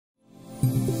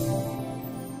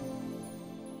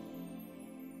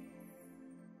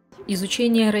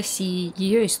Изучение России,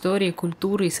 ее истории,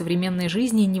 культуры и современной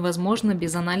жизни невозможно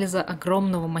без анализа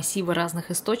огромного массива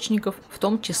разных источников, в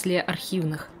том числе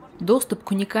архивных. Доступ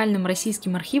к уникальным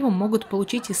российским архивам могут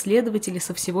получить исследователи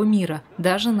со всего мира,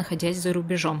 даже находясь за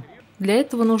рубежом. Для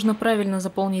этого нужно правильно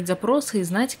заполнить запросы и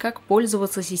знать, как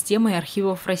пользоваться системой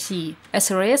архивов России.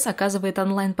 SRAS оказывает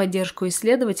онлайн-поддержку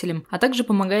исследователям, а также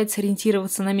помогает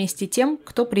сориентироваться на месте тем,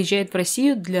 кто приезжает в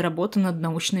Россию для работы над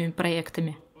научными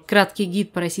проектами. Краткий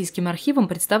гид по российским архивам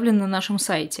представлен на нашем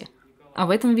сайте. А в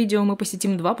этом видео мы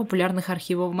посетим два популярных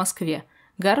архива в Москве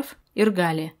 – ГАРФ и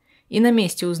RGALI. И на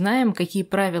месте узнаем, какие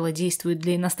правила действуют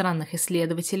для иностранных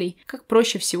исследователей, как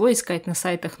проще всего искать на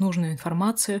сайтах нужную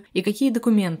информацию и какие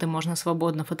документы можно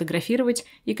свободно фотографировать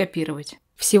и копировать.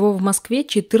 Всего в Москве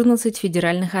 14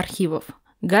 федеральных архивов.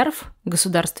 ГАРФ –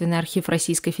 Государственный архив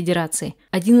Российской Федерации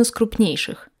 – один из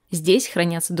крупнейших. Здесь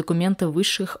хранятся документы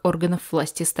высших органов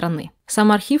власти страны.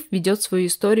 Сам архив ведет свою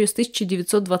историю с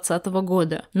 1920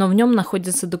 года, но в нем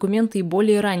находятся документы и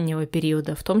более раннего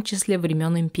периода, в том числе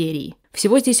времен империи.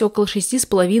 Всего здесь около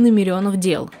 6,5 миллионов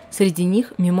дел. Среди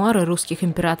них мемуары русских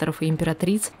императоров и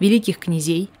императриц, великих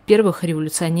князей, первых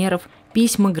революционеров,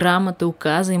 письма, грамоты,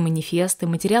 указы и манифесты,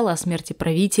 материалы о смерти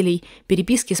правителей,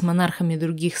 переписки с монархами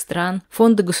других стран,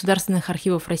 фонды государственных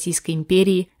архивов Российской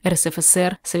империи,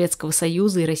 РСФСР, Советского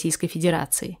Союза и Российской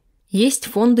Федерации. Есть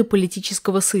фонды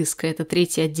политического сыска, это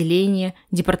третье отделение,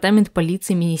 Департамент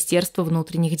полиции Министерства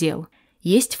внутренних дел.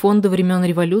 Есть фонды времен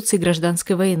революции и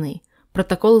гражданской войны,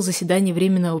 протоколы заседаний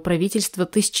Временного правительства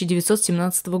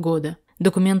 1917 года,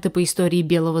 документы по истории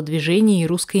белого движения и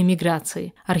русской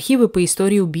эмиграции, архивы по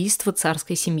истории убийства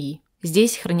царской семьи.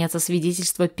 Здесь хранятся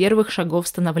свидетельства первых шагов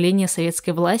становления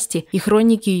советской власти и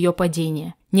хроники ее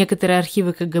падения, некоторые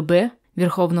архивы КГБ,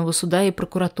 Верховного суда и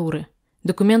прокуратуры,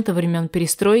 документы времен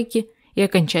перестройки и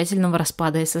окончательного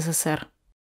распада СССР.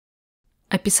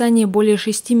 Описание более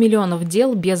 6 миллионов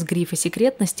дел без грифа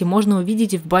секретности можно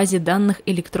увидеть в базе данных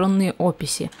 «Электронные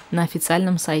описи» на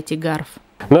официальном сайте ГАРФ.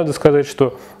 Надо сказать,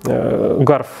 что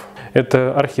ГАРФ –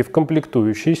 это архив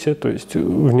комплектующийся, то есть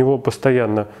в него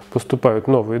постоянно поступают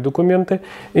новые документы,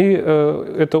 и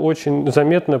это очень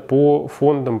заметно по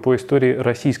фондам по истории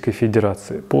Российской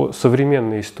Федерации, по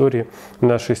современной истории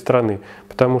нашей страны,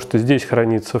 потому что здесь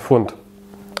хранится фонд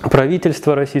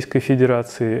правительства Российской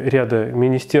Федерации, ряда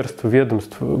министерств,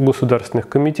 ведомств, государственных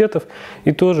комитетов,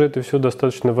 и тоже это все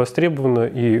достаточно востребовано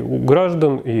и у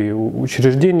граждан, и у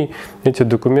учреждений. Эти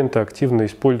документы активно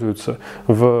используются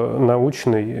в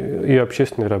научной и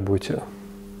общественной работе.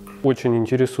 Очень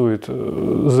интересует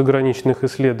заграничных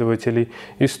исследователей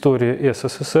история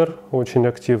СССР, очень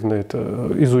активно это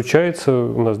изучается.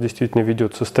 У нас действительно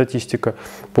ведется статистика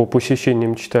по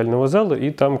посещениям читального зала,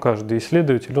 и там каждый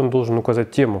исследователь он должен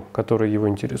указать тему, которая его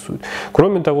интересует.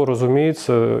 Кроме того,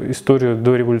 разумеется, история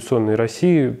дореволюционной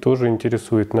России тоже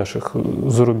интересует наших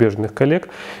зарубежных коллег,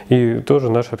 и тоже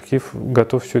наш архив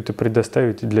готов все это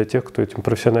предоставить для тех, кто этим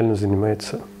профессионально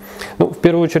занимается. Ну, в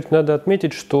первую очередь надо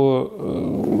отметить,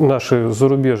 что наши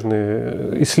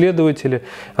зарубежные исследователи,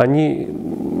 они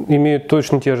имеют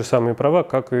точно те же самые права,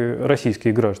 как и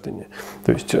российские граждане.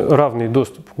 То есть равный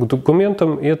доступ к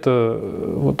документам – это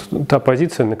вот та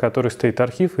позиция, на которой стоит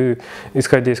архив, и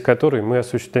исходя из которой мы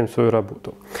осуществляем свою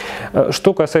работу.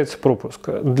 Что касается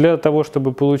пропуска. Для того,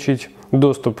 чтобы получить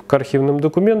доступ к архивным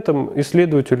документам,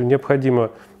 исследователю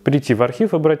необходимо прийти в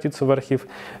архив, обратиться в архив,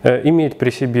 иметь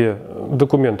при себе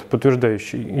документ,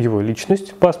 подтверждающий его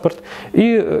личность, паспорт,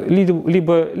 и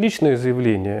либо личное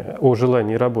заявление о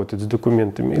желании работать с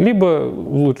документами, либо,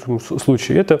 в лучшем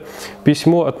случае, это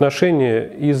письмо отношения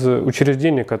из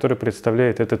учреждения, которое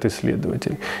представляет этот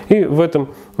исследователь. И в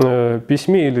этом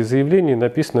письме или заявлении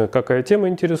написано, какая тема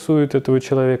интересует этого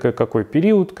человека, какой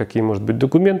период, какие, может быть,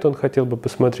 документы он хотел бы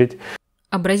посмотреть.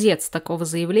 Образец такого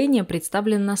заявления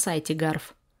представлен на сайте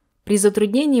ГАРФ. При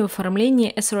затруднении в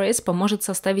оформлении SRAS поможет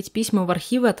составить письма в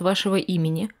архивы от вашего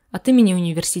имени, от имени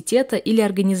университета или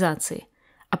организации.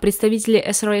 А представители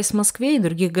SRAS в Москве и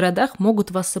других городах могут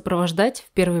вас сопровождать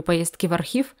в первой поездке в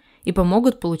архив и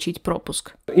помогут получить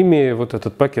пропуск. Имея вот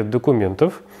этот пакет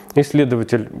документов,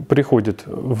 исследователь приходит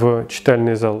в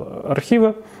читальный зал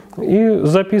архива и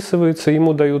записывается,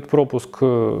 ему дают пропуск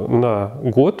на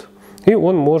год. И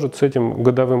он может с этим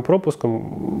годовым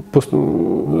пропуском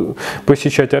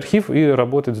посещать архив и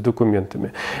работать с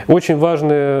документами. Очень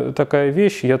важная такая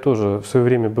вещь, я тоже в свое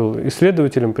время был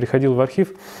исследователем, приходил в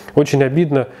архив. Очень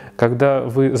обидно, когда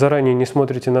вы заранее не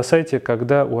смотрите на сайте,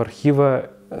 когда у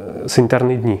архива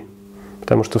санитарные дни.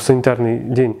 потому что в санитарный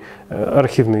день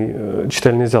архивный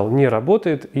читальный зал не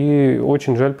работает, и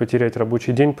очень жаль потерять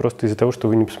рабочий день просто из-за того, что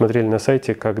вы не посмотрели на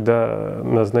сайте, когда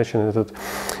назначен этот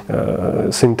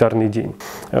санитарный день.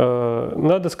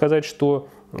 Надо сказать, что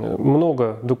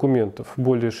много документов,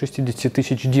 более 60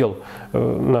 тысяч дел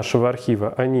нашего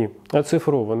архива, они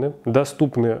оцифрованы,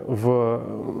 доступны в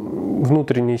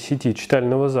внутренней сети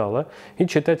читального зала, и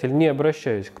читатель, не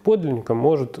обращаясь к подлинникам,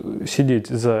 может сидеть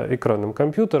за экраном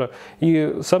компьютера,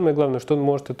 и самое главное, что он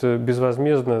может это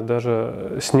безвозмездно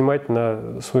даже снимать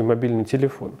на свой мобильный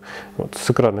телефон. Вот, с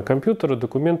экрана компьютера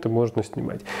документы можно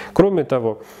снимать. Кроме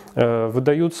того,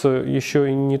 выдаются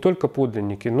еще и не только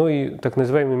подлинники, но и так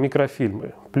называемые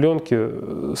микрофильмы,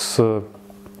 пленки с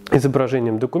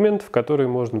изображением документов, которые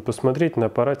можно посмотреть на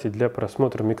аппарате для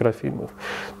просмотра микрофильмов.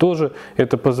 Тоже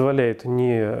это позволяет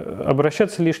не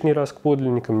обращаться лишний раз к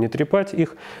подлинникам, не трепать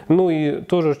их, ну и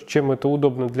тоже, чем это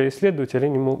удобно для исследователей,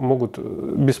 они могут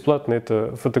бесплатно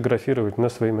это фотографировать на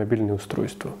свои мобильные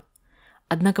устройства.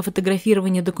 Однако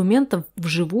фотографирование документов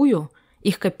вживую,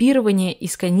 их копирование и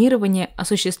сканирование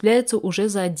осуществляется уже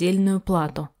за отдельную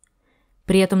плату.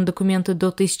 При этом документы до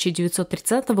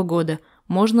 1930 года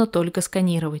можно только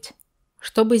сканировать.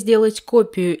 Чтобы сделать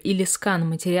копию или скан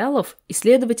материалов,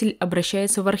 исследователь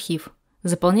обращается в архив,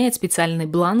 заполняет специальный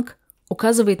бланк,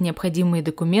 указывает необходимые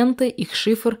документы, их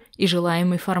шифр и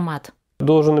желаемый формат.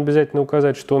 Должен обязательно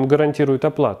указать, что он гарантирует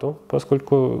оплату,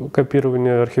 поскольку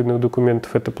копирование архивных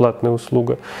документов – это платная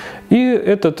услуга. И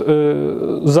этот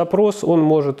запрос он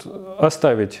может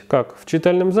оставить как в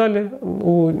читальном зале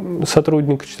у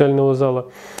сотрудника читального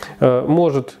зала,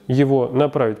 может его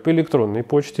направить по электронной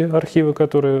почте архива,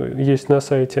 которые есть на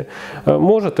сайте,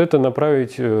 может это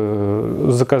направить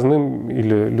заказным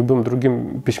или любым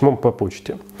другим письмом по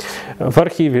почте. В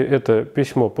архиве это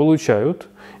письмо получают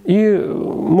и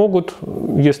могут,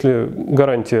 если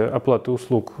гарантия оплаты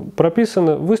услуг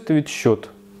прописана, выставить счет.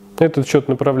 Этот счет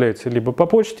направляется либо по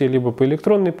почте, либо по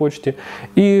электронной почте.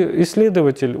 И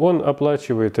исследователь, он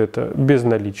оплачивает это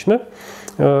безналично.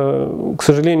 К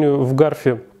сожалению, в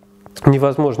ГАРФе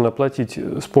невозможно оплатить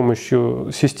с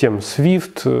помощью систем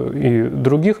SWIFT и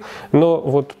других, но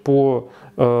вот по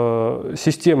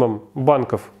системам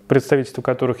банков, представительства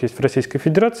которых есть в Российской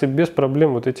Федерации, без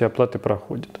проблем вот эти оплаты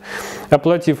проходят.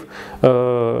 Оплатив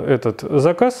этот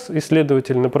заказ,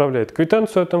 исследователь направляет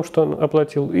квитанцию о том, что он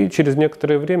оплатил, и через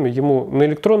некоторое время ему на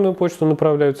электронную почту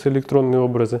направляются электронные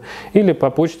образы или по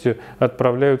почте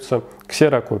отправляются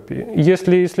ксерокопии.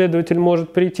 Если исследователь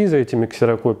может прийти за этими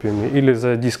ксерокопиями или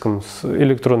за диском с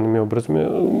электронными образами,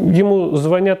 ему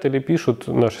звонят или пишут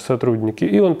наши сотрудники,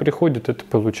 и он приходит, это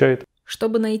получает.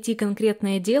 Чтобы найти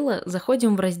конкретное дело,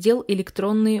 заходим в раздел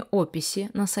 «Электронные описи»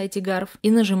 на сайте GARF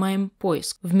и нажимаем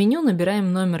 «Поиск». В меню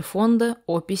набираем номер фонда,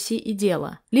 описи и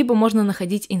дела. Либо можно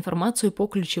находить информацию по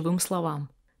ключевым словам.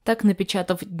 Так,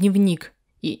 напечатав «Дневник»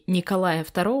 и «Николая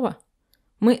II»,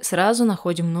 мы сразу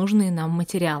находим нужные нам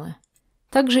материалы.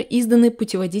 Также изданы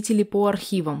путеводители по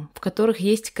архивам, в которых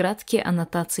есть краткие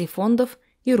аннотации фондов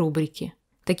и рубрики.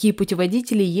 Такие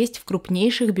путеводители есть в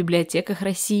крупнейших библиотеках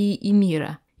России и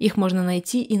мира. Их можно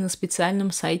найти и на специальном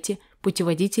сайте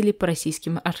путеводителей по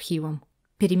российским архивам.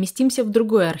 Переместимся в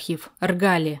другой архив –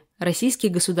 RGALI – Российский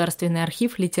государственный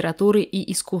архив литературы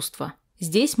и искусства.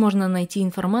 Здесь можно найти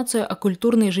информацию о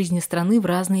культурной жизни страны в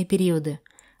разные периоды,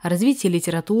 о развитии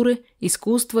литературы,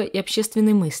 искусства и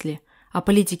общественной мысли, о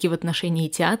политике в отношении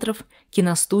театров,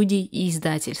 киностудий и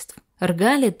издательств.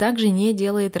 RGALI также не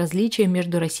делает различия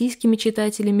между российскими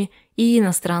читателями и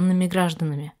иностранными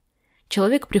гражданами.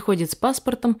 Человек приходит с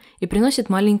паспортом и приносит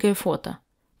маленькое фото,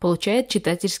 получает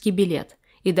читательский билет,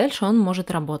 и дальше он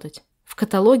может работать. В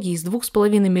каталоге из 2,5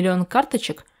 миллиона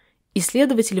карточек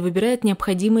исследователь выбирает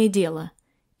необходимое дело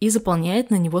и заполняет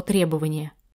на него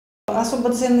требования.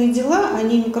 Особо ценные дела,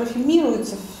 они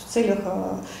микрофильмируются в целях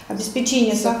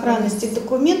обеспечения сохранности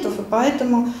документов, и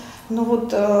поэтому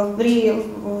при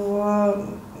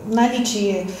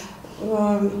наличии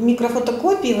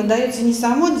микрофотокопии выдается не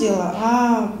само дело,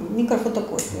 а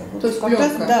микрофотокопия. То есть как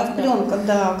пленка? Раз, да, пленка,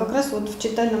 да, как раз вот в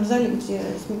читальном зале, где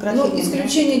с микрофильмом. Ну,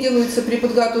 исключения делаются при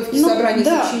подготовке собрания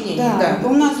сочинений. Да,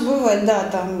 у нас бывает, да,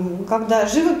 там, когда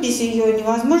живопись, ее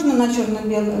невозможно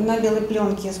на белой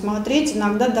пленке смотреть,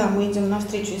 иногда, да, мы идем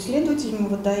навстречу исследователям, мы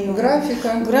выдаем.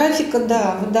 Графика,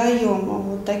 да, выдаем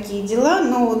вот такие дела,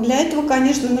 но для этого,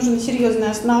 конечно, нужно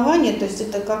серьезное основание, то есть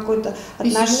это какое-то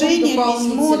отношение,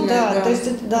 письмо, да. То есть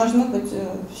это должно быть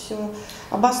все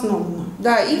обосновано.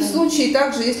 Да, и в случае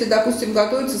также, если, допустим,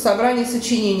 готовится собрание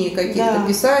сочинений каких-то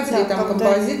писателей,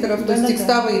 композиторов, то есть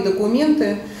текстовые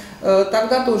документы,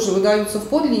 тогда тоже выдаются в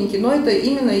подлинники, но это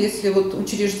именно если вот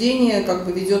учреждение как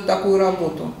бы ведет такую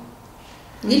работу.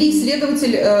 Или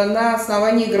исследователь на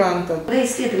основании гранта. Когда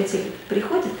исследователь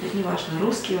приходит, неважно,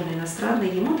 русский он, иностранный,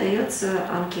 ему дается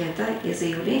анкета и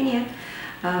заявление,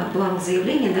 бланк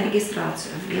заявления на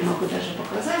регистрацию. Я могу даже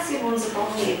показать его, он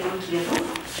заполняет анкету.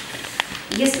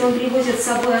 Если он привозит с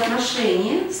собой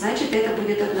отношения, значит это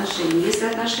будет отношение. Если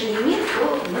отношений нет,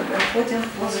 то мы проходим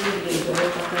по заявлению.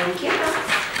 Вот такая анкета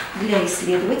для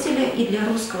исследователя и для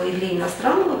русского, и для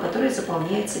иностранного, который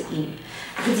заполняется им,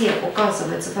 где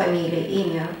указывается фамилия,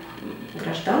 имя,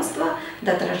 гражданство,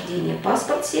 дата рождения,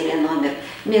 паспорт, серия, номер,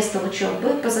 место учебы,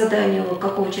 по заданию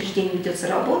какого учреждения ведется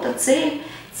работа, цель,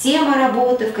 тема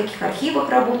работы, в каких архивах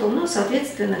работал, ну,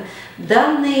 соответственно,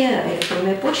 данные,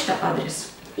 электронная почта, адрес.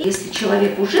 Если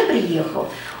человек уже приехал,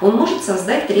 он может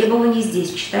создать требования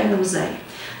здесь, в читальном зале.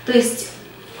 То есть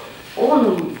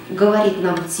он говорит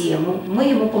нам тему, мы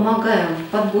ему помогаем в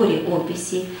подборе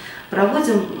описей,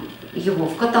 проводим его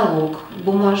в каталог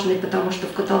бумажный, потому что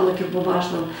в каталоге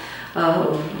бумажном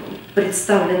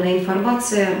представлена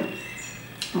информация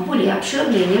более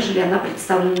обширная, нежели она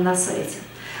представлена на сайте.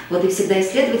 Вот и всегда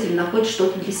исследователь находит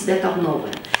что-то для себя там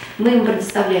новое. Мы им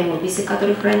предоставляем описи,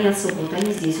 которые хранятся, вот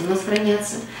они здесь у нас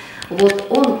хранятся. Вот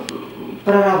он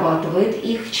прорабатывает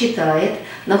их, читает,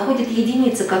 находит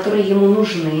единицы, которые ему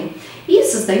нужны, и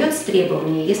создается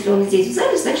требование. Если он здесь в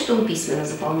зале, значит он письменно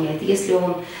заполняет. Если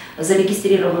он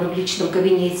зарегистрирован в личном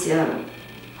кабинете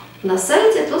на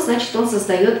сайте, то значит он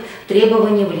создает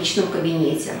требования в личном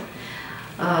кабинете.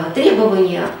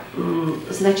 Требования,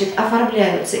 значит,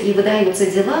 оформляются и выдаются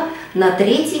дела на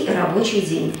 3-й рабочий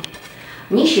день,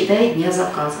 не считая дня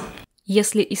заказа.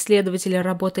 Если исследователь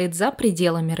работает за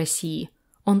пределами России,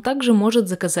 он также может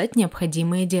заказать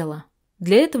необходимое дело.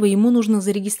 Для этого ему нужно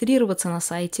зарегистрироваться на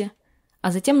сайте,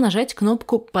 а затем нажать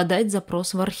кнопку «Подать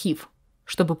запрос в архив»,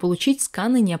 чтобы получить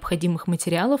сканы необходимых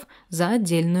материалов за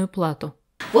отдельную плату.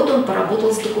 Вот он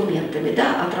поработал с документами,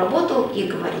 да, отработал и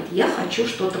говорит, я хочу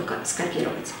что-то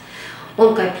скопировать.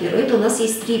 Он копирует, у нас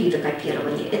есть 3 вида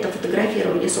копирования. Это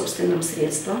фотографирование собственным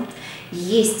средством,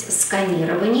 есть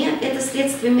сканирование, это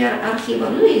средствами архива,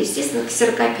 ну и, естественно,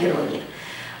 ксерокопирование.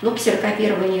 Но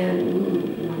ксерокопирование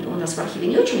у нас в архиве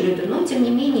не очень любят, но, тем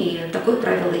не менее, такое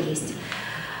правило есть.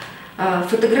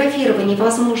 Фотографирование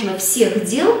возможно всех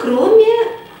дел, кроме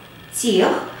тех,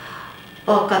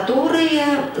 которые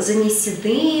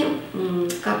занесены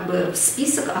как бы в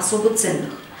список особо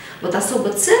ценных. Вот особо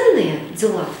ценные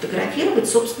дела фотографировать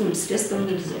собственным средством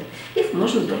нельзя. Их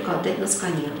можно только отдать на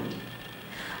сканирование.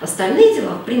 Остальные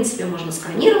дела, в принципе, можно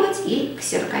сканировать и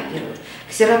ксерокопировать.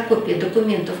 Ксерокопия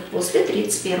документов после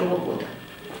 1931 года.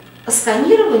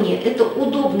 Сканирование – это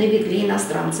удобный вид для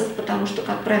иностранцев, потому что,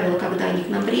 как правило, когда они к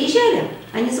нам приезжали,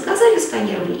 они заказали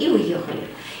сканирование и уехали.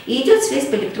 И идет связь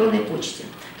по электронной почте.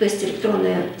 То есть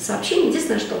электронное сообщение.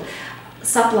 Единственное, что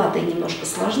с оплатой немножко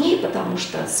сложнее, потому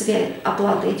что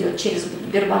оплата идет через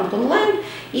Сбербанк онлайн,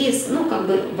 и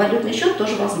валютный счет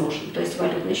тоже возможен. То есть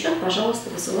валютный счет,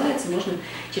 пожалуйста, высылается, можно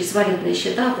через валютные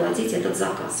счета оплатить этот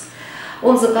заказ.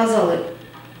 Он заказал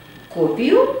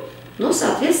копию, но,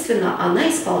 соответственно, она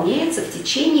исполняется в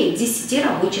течение 10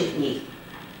 рабочих дней.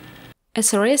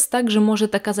 SRAS также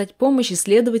может оказать помощь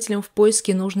исследователям в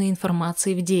поиске нужной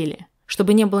информации в деле,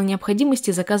 чтобы не было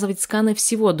необходимости заказывать сканы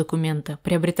всего документа,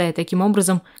 приобретая таким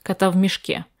образом кота в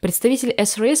мешке. Представитель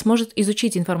SRAS может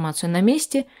изучить информацию на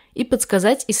месте и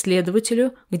подсказать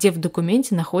исследователю, где в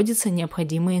документе находится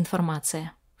необходимая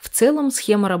информация. В целом,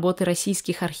 схема работы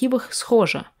российских архивов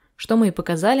схожа, что мы и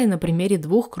показали на примере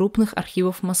 2 крупных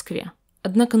архивов в Москве.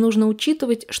 Однако нужно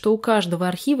учитывать, что у каждого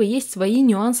архива есть свои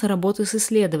нюансы работы с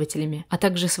исследователями, а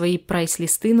также свои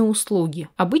прайс-листы на услуги.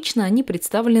 Обычно они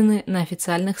представлены на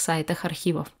официальных сайтах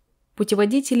архивов.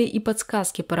 Путеводители и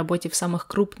подсказки по работе в самых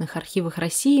крупных архивах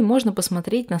России можно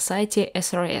посмотреть на сайте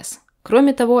SRAS.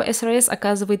 Кроме того, SRAS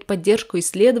оказывает поддержку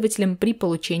исследователям при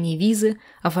получении визы,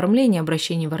 оформлении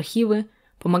обращений в архивы,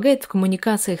 помогает в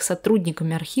коммуникациях с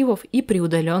сотрудниками архивов и при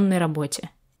удаленной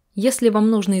работе. Если вам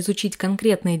нужно изучить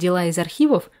конкретные дела из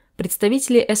архивов,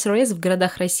 представители SRAS в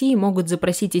городах России могут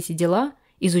запросить эти дела,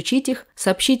 изучить их,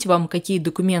 сообщить вам, какие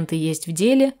документы есть в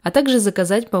деле, а также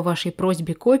заказать по вашей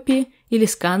просьбе копии или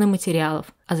сканы материалов,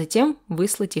 а затем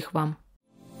выслать их вам.